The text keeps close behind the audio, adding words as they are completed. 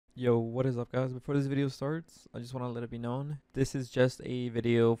Yo, what is up, guys? Before this video starts, I just want to let it be known this is just a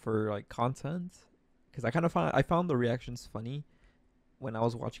video for like content, because I found the reactions funny when I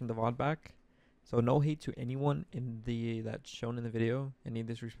was watching the VOD back. So no hate to anyone in that's shown in the video. Any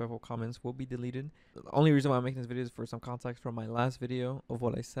disrespectful comments will be deleted. The only reason why I'm making this video is for some context from my last video of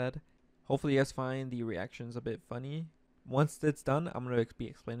what I said. Hopefully you guys find the reactions a bit funny. Once it's done, I'm gonna be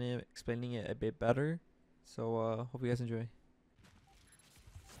explaining it a bit better. So hope you guys enjoy.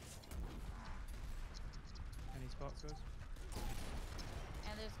 Any spots, guys?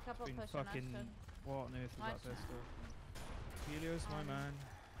 And there's a couple pushing us. Fucking what on earth is that pistol? Helios, my man.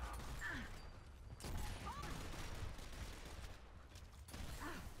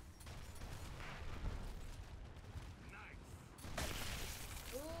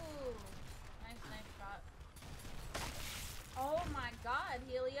 Ooh, nice shot. Oh my God,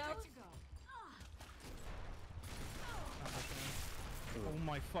 Helios! Oh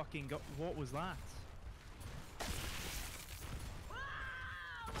my fucking god! What was that?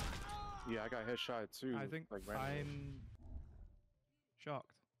 Yeah, I got headshot too. I think like randomly. I'm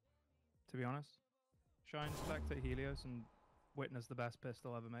shocked, to be honest. Shine select at Helios and witness the best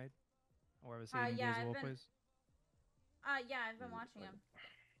pistol ever made, or ever seen in Yeah, Gears of War, please. Yeah, I've been watching him.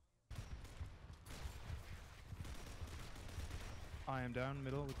 I am down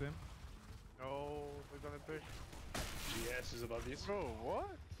middle with him. No, we're gonna push. GS is above you. Bro,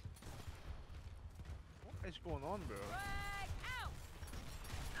 what? What is going on, bro?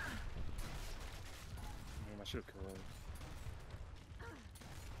 I should have killed him.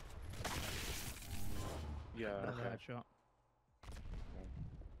 Yeah, Another okay. headshot.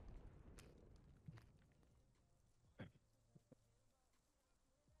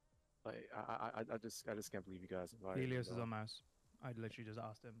 Like I just can't believe you guys. Like, Helios is on mouse. I literally just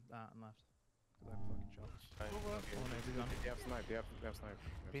asked him that and left. Cause I'm fucking shocked. Oh, no, he's gone. They have snipe. They have snipe.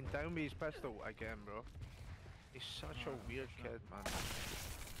 Been down with his pistol again, bro. He's such a weird kid, man.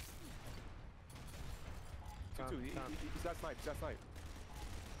 He's got snipe. He's got snipe.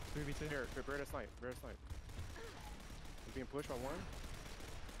 3v2. Here, bear that snipe. Bear that snipe. He's being pushed by one.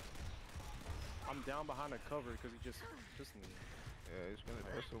 I'm down behind a cover because he just me. Yeah, he's gonna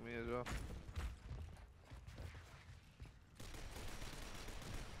pistol me as well.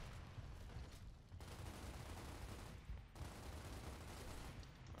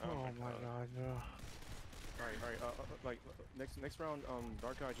 Oh my god, bro. Alright, like next round,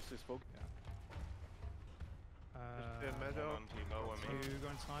 Dark Eye just focus. The middle. on T-Low, I mean. Two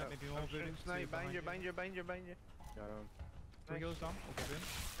going snipe, maybe more building. Snipe, behind you. Got him. Three goes down, we'll give him.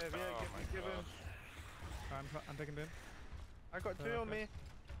 Yeah, Oh my give him. I'm taking him. I got two on me.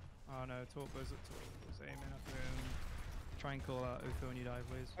 Oh no, Torp was aiming up him. Try and call out Utho when you die,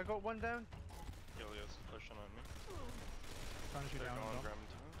 please. I got one down. Helios is pushing on me. Trying to shoot They're down. going as well. Grim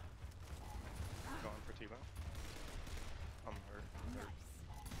too. Going for T-Low. I'm hurt.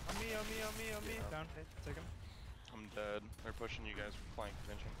 On me. Yeah. Down. Take him. I'm dead. They're pushing you guys flank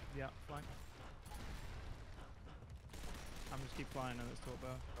pinching. Yeah, flank. I'm just keep flying at this Torp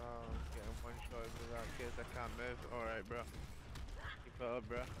bow. Oh, getting one shot with that kid. I can't move. Alright, bro. Keep it up,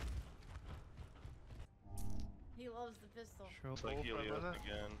 bro. He loves the pistol. Sure. It's like Open, Helios isn't it?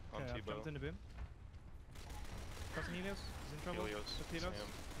 again on Okay, I've T-Bow. jumped into boom. Crossing Helios. He's in trouble. Helios, With Helios.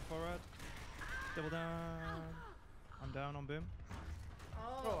 Sam. Forward. Double down. I'm down on boom.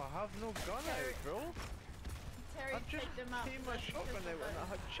 Bro, Oh, I have no gun out, bro. Terry I just picked him up. came my shotgun out and I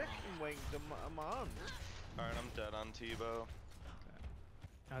had chicken wings in my arms. Alright, I'm dead on T-Bow.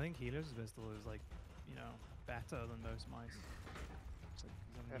 I think Helios' pistol is like, you know, better than most mice. It's like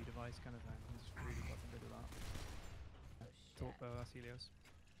he's on a new device kind of thing. I'm just really fucking good at that. Torp bow, that's Helios.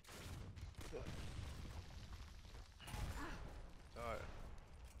 Alright.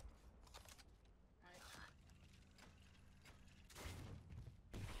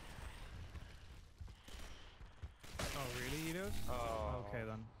 Oh really, Helios? Oh. Okay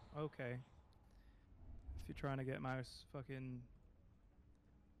then. Okay. If you're trying to get mouse fucking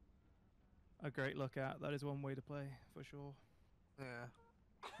a great look at, that is one way to play, for sure. Yeah.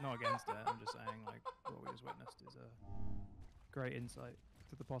 Not against it, I'm just saying, like, what we just witnessed is a great insight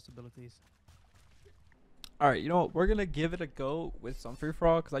to the possibilities. Alright, you know what? We're gonna give it a go with some free for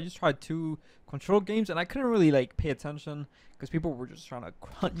all, because I just tried 2 control games and I couldn't really like pay attention because people were just trying to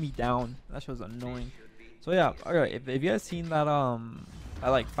hunt me down. That shit was annoying. So yeah, alright, if you guys seen that that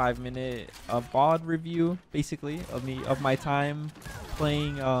like 5-minute VOD review basically of my time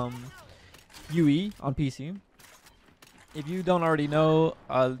playing UE on PC. If you don't already know,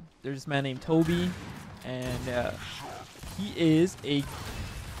 there's this man named Toby, and he is a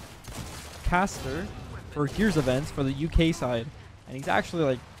caster for Gears events for the UK side, and he's actually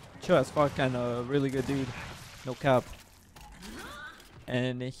like chill as fuck and a really good dude, no cap.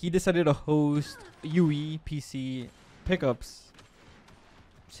 And he decided to host UE PC pickups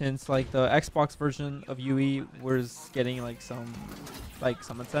since like the Xbox version of UE was getting like some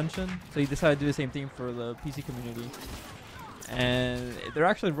attention. So he decided to do the same thing for the PC community, and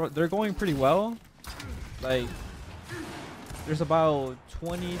they're going pretty well. Like there's about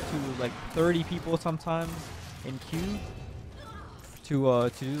 20 to like 30 people sometimes in queue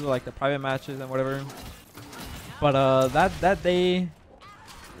to do like the private matches and whatever. But that day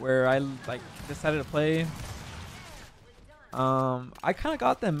where I like decided to play, I kind of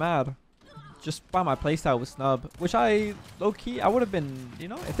got them mad just by my playstyle with snub, which I low-key I would have been, you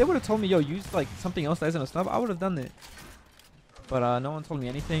know, if they would have told me, yo, use like something else that isn't a snub, I would have done it. But no one told me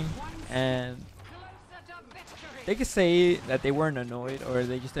anything, and they could say that they weren't annoyed or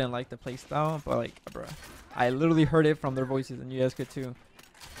they just didn't like the playstyle, but like, bruh, I literally heard it from their voices, and you guys could too.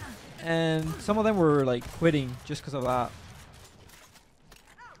 And some of them were like quitting just because of that.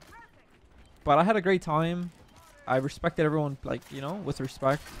 But I had a great time. I respected everyone, like, you know, with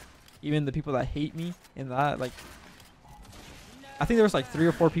respect. Even the people that hate me in that, like, I think there was like 3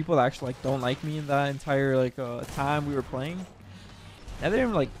 or 4 people that actually like don't like me in that entire like time we were playing. And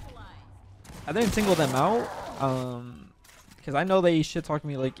I didn't single them out, because I know they shit talk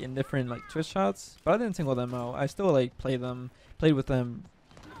me like in different like Twitch chats, but I didn't single them out. I still like played with them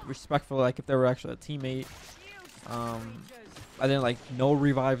respectful, like if they were actually a teammate. I didn't like no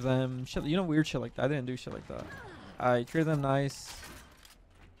revive them, shit, you know, weird shit like that. I didn't do shit like that. I treated them nice,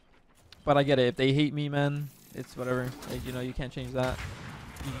 but I get it. If they hate me, man, it's whatever. Like, you know, you can't change that.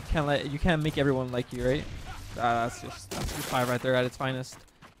 You can't make everyone like you, right? That's just 5 right there at its finest.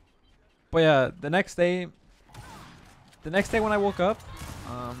 But yeah, the next day when I woke up,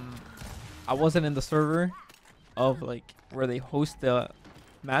 I wasn't in the server of like where they host the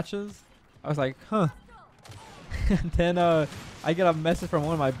matches. I was like, huh. And then I get a message from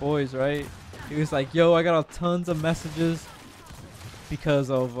one of my boys, right? He was like, yo, I got tons of messages because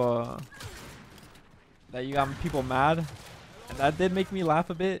of that you got people mad, and that did make me laugh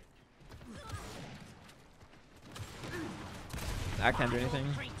a bit. I can't do anything.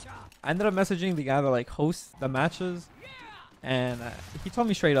 I ended up messaging the guy that like hosts the matches, and he told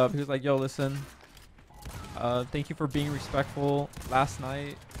me straight up, he was like, yo, listen, thank you for being respectful last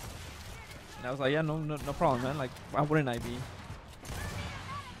night. And I was like, yeah, no problem, man. Like, why wouldn't I be?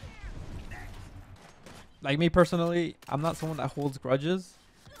 Like, me personally, I'm not someone that holds grudges.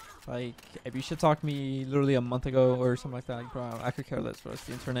 Like, if you should talk me literally a month ago or something like that, like, bro, I could care less, bro. It's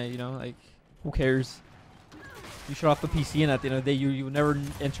the internet, you know? Like, who cares? You shut off the PC, and at the end of the day, you never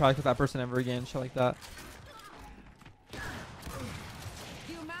interact with that person ever again, shit like that.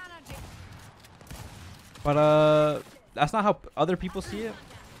 But that's not how other people see it.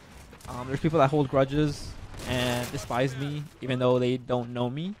 There's people that hold grudges and despise me, even though they don't know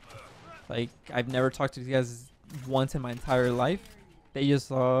me. Like, I've never talked to these guys once in my entire life. They just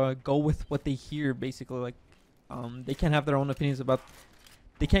go with what they hear, basically. Like, they can't have their own opinions about.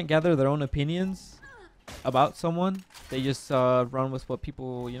 They can't gather their own opinions about someone. They just run with what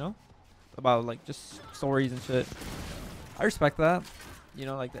people, you know, about like just stories and shit. I respect that. You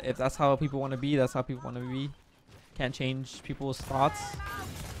know, like if that's how people want to be, that's how people want to be. Can't change people's thoughts.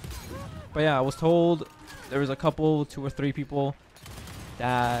 But yeah, I was told there was a couple, 2 or 3 people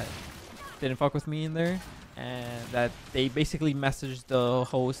that didn't fuck with me in there, and that they basically messaged the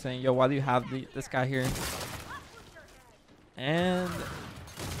host saying, yo, why do you have this guy here? And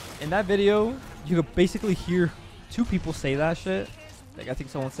in that video, you could basically hear 2 people say that shit. Like, I think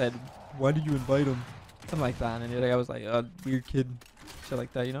someone said, why did you invite him? Something like that. And the other guy was like, weird kid. Shit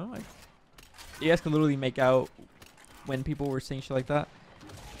like that, you know? Like, you guys could literally make out when people were saying shit like that.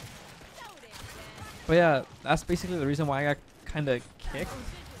 But yeah, that's basically the reason why I got kind of kicked.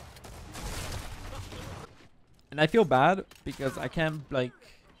 And I feel bad because I can't, like...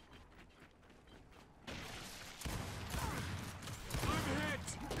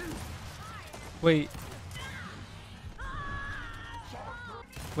 Wait,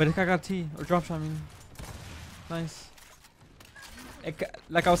 this guy got T, or drop shot, I mean. Nice.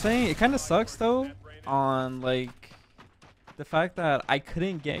 Like I was saying, it kind of sucks though, on like the fact that I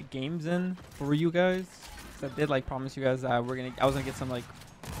couldn't get games in for you guys. So I did like promise you guys that I was gonna get some like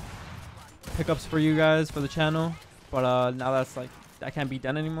pickups for you guys for the channel, but now that's like that can't be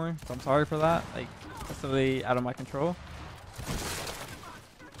done anymore. So I'm sorry for that. Like, that's really out of my control.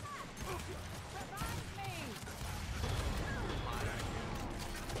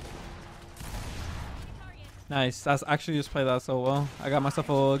 Nice. That's actually just played that so well. I got myself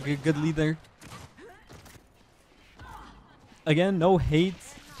a good lead there. Again, no hate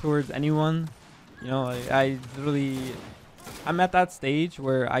towards anyone. You know, I literally, I'm at that stage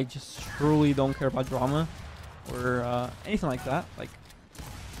where I just truly don't care about drama or anything like that. Like,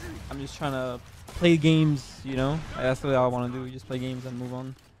 I'm just trying to play games, you know? That's really all I want to do, just play games and move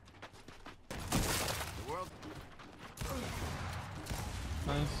on.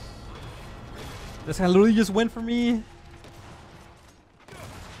 Nice. This guy literally just went for me.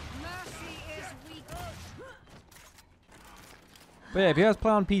 But yeah, if you guys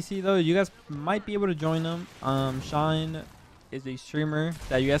play on PC though, you guys might be able to join them. Shine is a streamer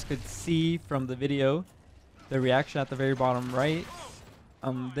that you guys could see from the video, the reaction at the very bottom right.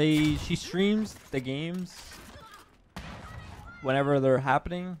 She streams the games whenever they're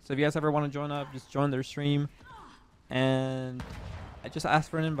happening. So if you guys ever want to join up, just join their stream, and I just ask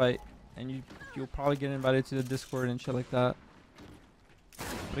for an invite, and you'll probably get invited to the Discord and shit like that.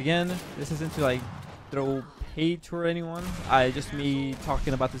 But again, this isn't to like throw hate toward anyone. Just me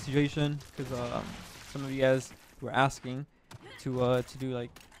talking about the situation because some of you guys were asking to do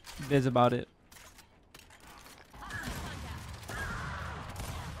like vids about it.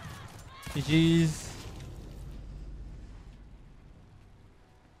 GG's.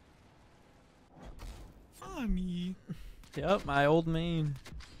 Funny. Yep, my old main.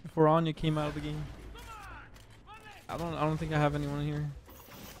 Before Anya came out of the game. I don't think I have anyone here.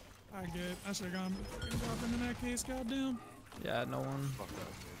 I get. I should have gone dropping in that case. Goddamn. Yeah, no one.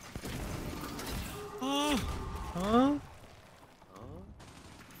 Huh? Huh?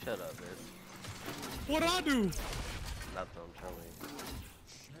 Shut up, bitch. What'd I do? Nothing, I'm telling you.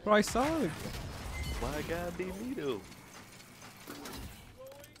 Bro, I suck. Why gotta be me though?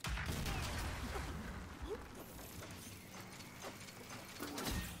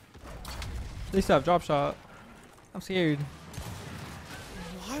 They still have drop shot. I'm scared.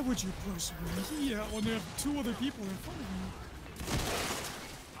 Why would you push me? Yeah, when there are two other people in front of me.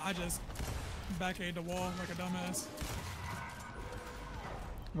 I just back-aid the wall like a dumbass.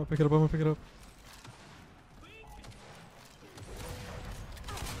 I'm gonna pick it up. I'm gonna pick it up.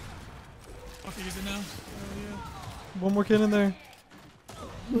 Okay, use it now. Oh yeah. One more kid in there.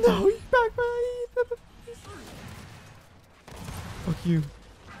 No, he's back, man. Fuck you.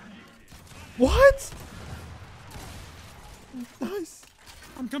 What? Nice.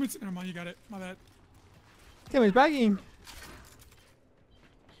 I'm coming to. Never mind, you got it. My bad. Damn, he's bagging.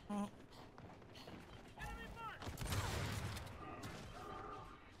 Oh.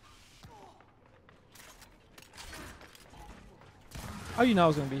 How you know I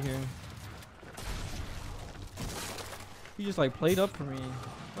was gonna be here? He just like played up for me.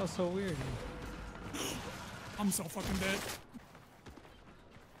 That was so weird. I'm so fucking dead.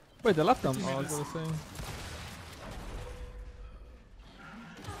 Wait, they left them. 15 Oh, I was minutes. gonna say.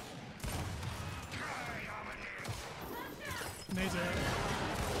 Nades are out.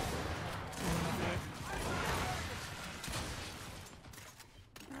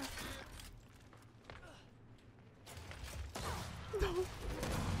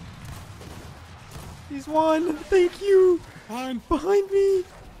 He's won. Thank you. Fine. Behind me.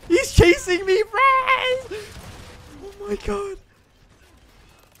 He's chasing me, friends. Oh my god.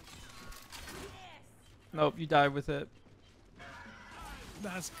 Nope, you died with it.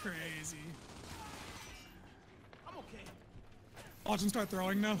 That's crazy. I'm okay. Watch him start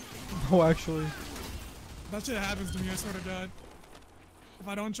throwing now. Oh, actually. That shit happens to me, I swear to God. If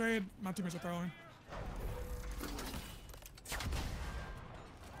I don't trade, my teammates are throwing.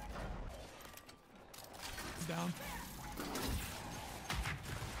 He's down.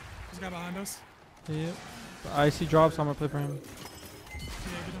 There's a guy behind us. Yep. I see drops, so I'm gonna play for him. Yeah,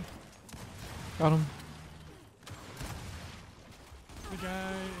 get him. Got him. The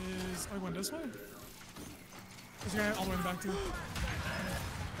guy is. Oh, he went this way? There's a guy all the way in the back, too.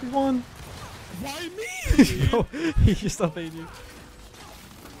 He won. Why me? Yo, he just updated you.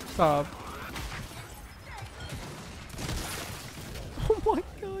 Stop. Oh my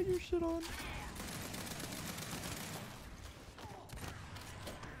god, you shit on.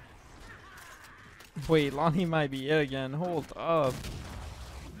 Wait, Lonnie might be it again. Hold up.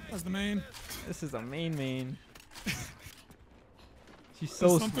 That's the main. This is a main. She's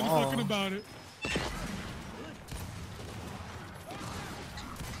There's so something small. fucking about it.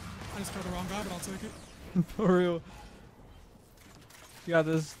 I just killed the wrong guy, but I'll take it. For real. You got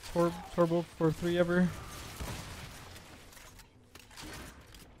this turbo for 3 ever?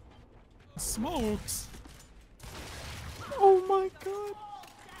 Smokes. Oh my god.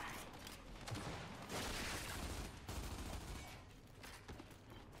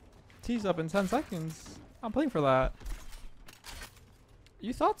 T's up in 10 seconds. I'm playing for that.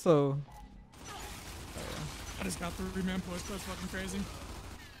 You thought so. I just got 3-man push. That's fucking crazy.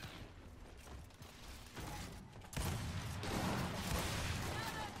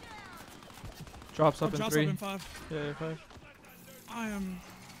 Drops Oh, up in drops 3. up in 5. Yeah, 5. I am.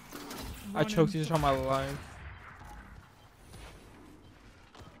 I choked running. each on my life.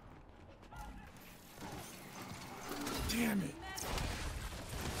 Damn it.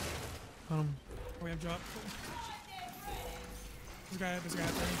 Oh, We have drop. This guy.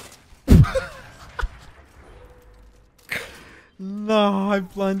 Thing. No, I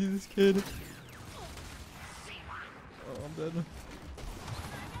blinded this kid. Oh, I'm dead.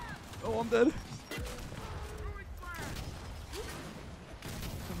 Oh, I'm dead. I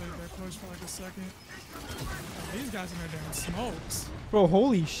laid that push for like a second. Oh, these guys in there damn smokes. Bro,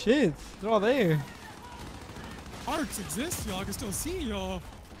 holy shit. They're all there. Arcs exist, y'all. I can still see y'all.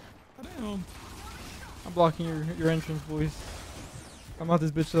 Damn. I'm blocking your entrance, boys. I'm out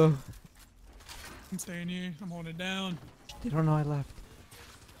this bitch, though. I'm staying here. I'm holding it down. They don't know I left.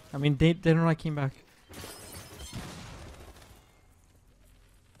 I mean, they don't know I came back.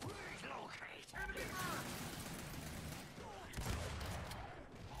 Oh,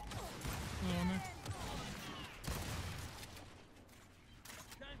 no.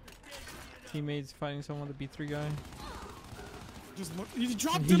 Teammates fighting someone with a B3 guy. Just look. He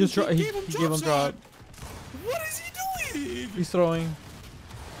dropped He him. just He gave him he gave him drop. What is he doing? He's throwing.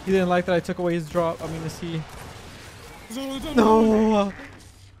 He didn't like that I took away his drop. I mean, his C. No. No.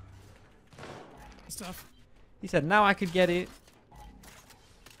 Stuff. He said, now I could get it.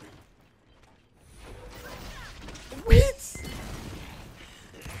 What?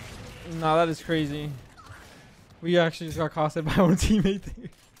 No, that is crazy. We actually just got costed by our own teammate there.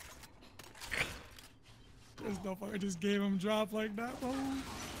 This motherfucker just gave him drop like that, bro. You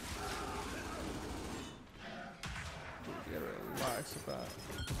gotta relax with that.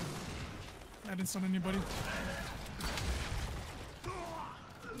 I didn't stun anybody.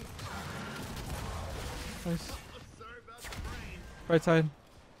 Nice. Right side.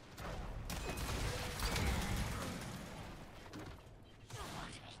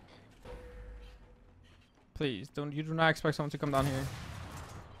 Please, you do not expect someone to come down here.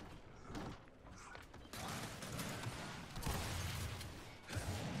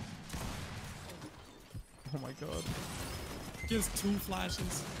 Oh my god. He has 2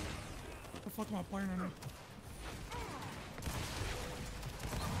 flashes. What the fuck am I playing right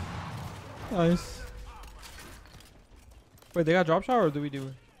now? Nice. Wait, they got drop shot or do we do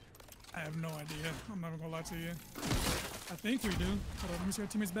it? I have no idea. I'm not even gonna lie to you. I think we do. Hold on, let me see our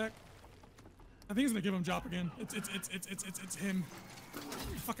teammates back. I think he's gonna give him drop again. It's him.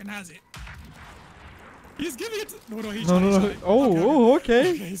 He fucking has it. He's giving it to no, he shot, he shot it. Oh,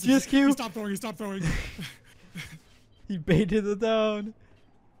 okay. He GSQ. stopped throwing. He baited it down.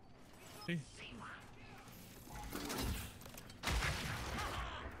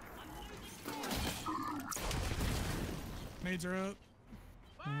 Nades are up.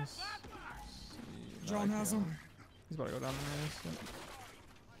 Nice. John has him. He's about to go down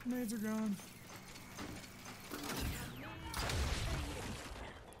the Nades are gone.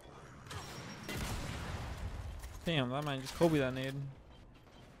 Damn, that man just Kobe that nade.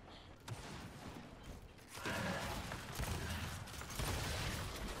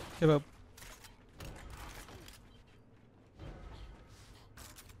 Get up.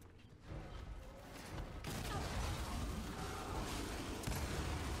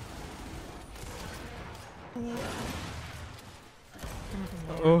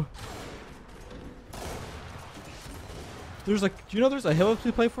 Oh. There's like, do you know there's a hill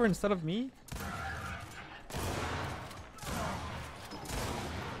to play for instead of me?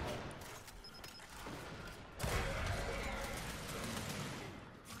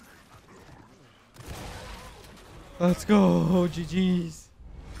 Let's go, GG's.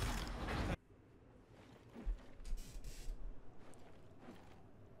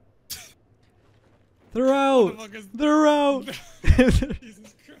 They're out. They're out.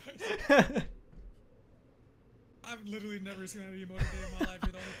 Jesus Christ. I've literally never seen that emote a day in my life.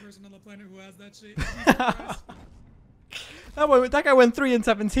 You're the only person on the planet who has that shit. Jesus Christ. That guy went 3 and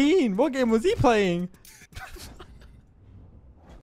 17. What game was he playing?